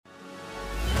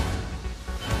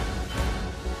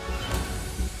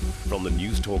From the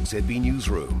Newstalk ZB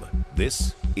Newsroom,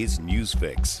 this is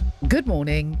Newsfix. Good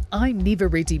morning, I'm Neva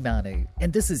Reddy Manu,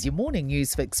 and this is your morning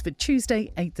Newsfix for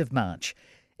Tuesday, 8th of March.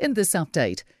 In this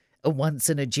update, a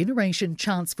once-in-a-generation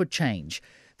chance for change.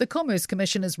 The Commerce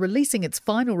Commission is releasing its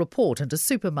final report into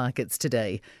supermarkets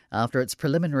today after its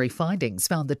preliminary findings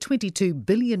found the $22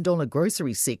 billion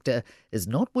grocery sector is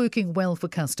not working well for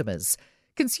customers.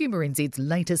 Consumer NZ's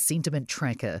latest sentiment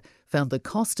tracker found the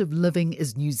cost of living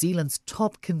is New Zealand's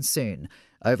top concern,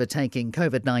 overtaking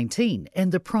COVID-19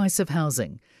 and the price of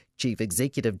housing. Chief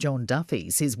Executive John Duffy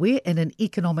says we're in an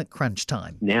economic crunch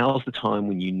time. Now's the time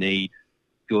when you need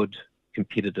good,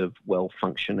 competitive,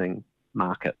 well-functioning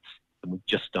markets, and we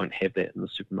just don't have that in the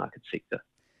supermarket sector.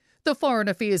 The Foreign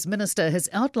Affairs Minister has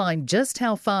outlined just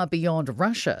how far beyond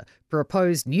Russia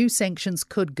proposed new sanctions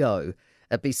could go.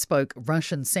 A bespoke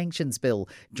Russian sanctions bill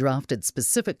drafted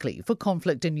specifically for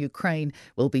conflict in Ukraine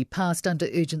will be passed under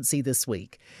urgency this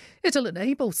week. It'll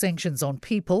enable sanctions on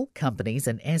people, companies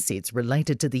and assets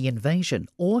related to the invasion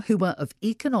or who are of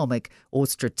economic or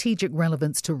strategic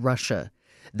relevance to Russia.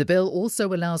 The bill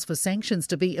also allows for sanctions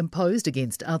to be imposed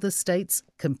against other states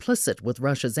complicit with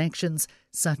Russia's actions,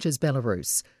 such as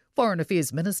Belarus. Foreign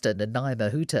Affairs Minister Nanaia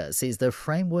Mahuta says the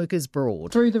framework is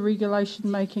broad. Through the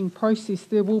regulation-making process,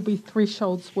 there will be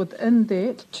thresholds within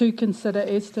that to consider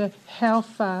as to how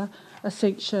far a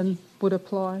sanction would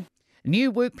apply.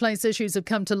 New workplace issues have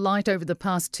come to light over the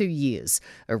past 2 years.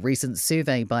 A recent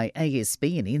survey by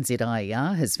ASB and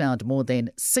NZIER has found more than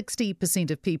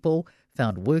 60% of people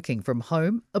found working from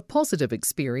home a positive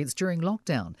experience during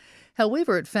lockdown.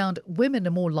 However, it found women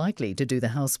are more likely to do the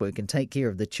housework and take care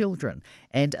of the children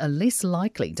and are less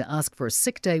likely to ask for a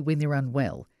sick day when they're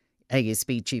unwell.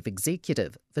 ASB Chief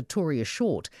Executive Victoria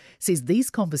Short says these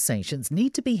conversations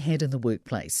need to be had in the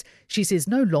workplace. She says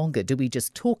no longer do we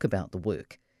just talk about the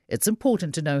work. It's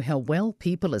important to know how well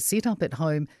people are set up at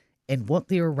home and what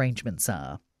their arrangements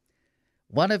are.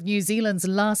 One of New Zealand's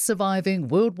last surviving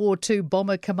World War II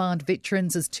Bomber Command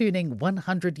veterans is turning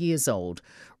 100 years old.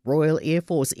 Royal Air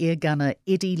Force Air Gunner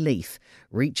Eddie Leaf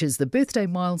reaches the birthday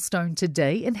milestone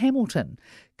today in Hamilton.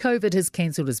 COVID has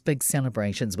cancelled his big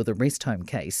celebrations with a rest home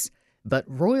case. But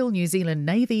Royal New Zealand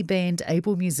Navy Band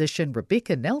able musician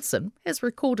Rebecca Nelson has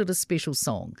recorded a special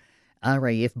song.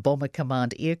 RAF Bomber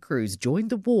Command air crews joined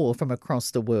the war from across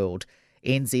the world.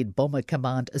 NZ Bomber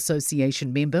Command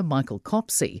Association member Michael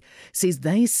Copsey says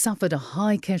they suffered a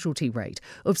high casualty rate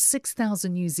of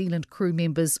 6,000 New Zealand crew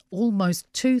members.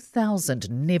 Almost 2,000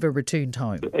 never returned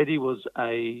home. Eddie was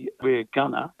a rear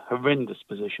gunner, horrendous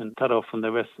position, cut off from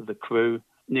the rest of the crew.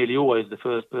 Nearly always the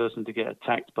first person to get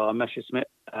attacked by a Messerschmitt,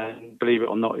 and believe it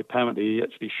or not, apparently he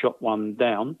actually shot one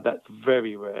down. That's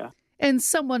very rare. And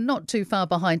someone not too far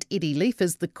behind Eddie Leaf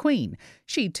is the Queen.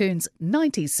 She turns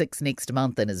 96 next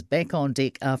month and is back on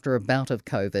deck after a bout of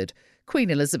COVID.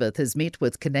 Queen Elizabeth has met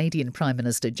with Canadian Prime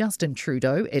Minister Justin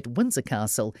Trudeau at Windsor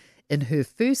Castle in her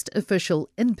first official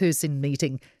in-person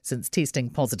meeting since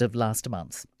testing positive last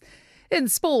month. In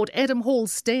sport, Adam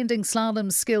Hall's standing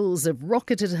slalom skills have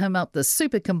rocketed him up the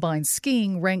super combined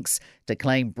skiing ranks to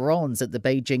claim bronze at the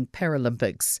Beijing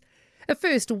Paralympics. A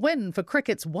first win for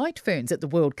cricket's White Ferns at the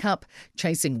World Cup,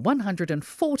 chasing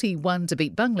 141 to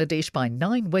beat Bangladesh by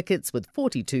 9 wickets with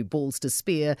 42 balls to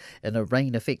spare in a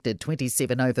rain-affected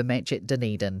 27-over match at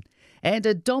Dunedin. And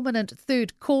a dominant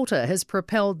third quarter has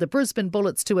propelled the Brisbane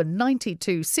Bullets to a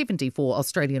 92-74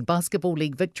 Australian Basketball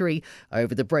League victory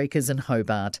over the Breakers in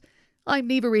Hobart. I'm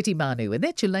Neva Reddy Manu, and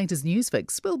that's your latest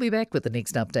Newsfix. We'll be back with the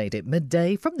next update at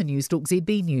midday from the Newstalk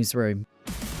ZB Newsroom.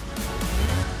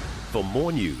 For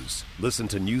more news, listen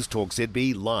to Newstalk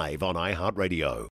ZB live on iHeartRadio.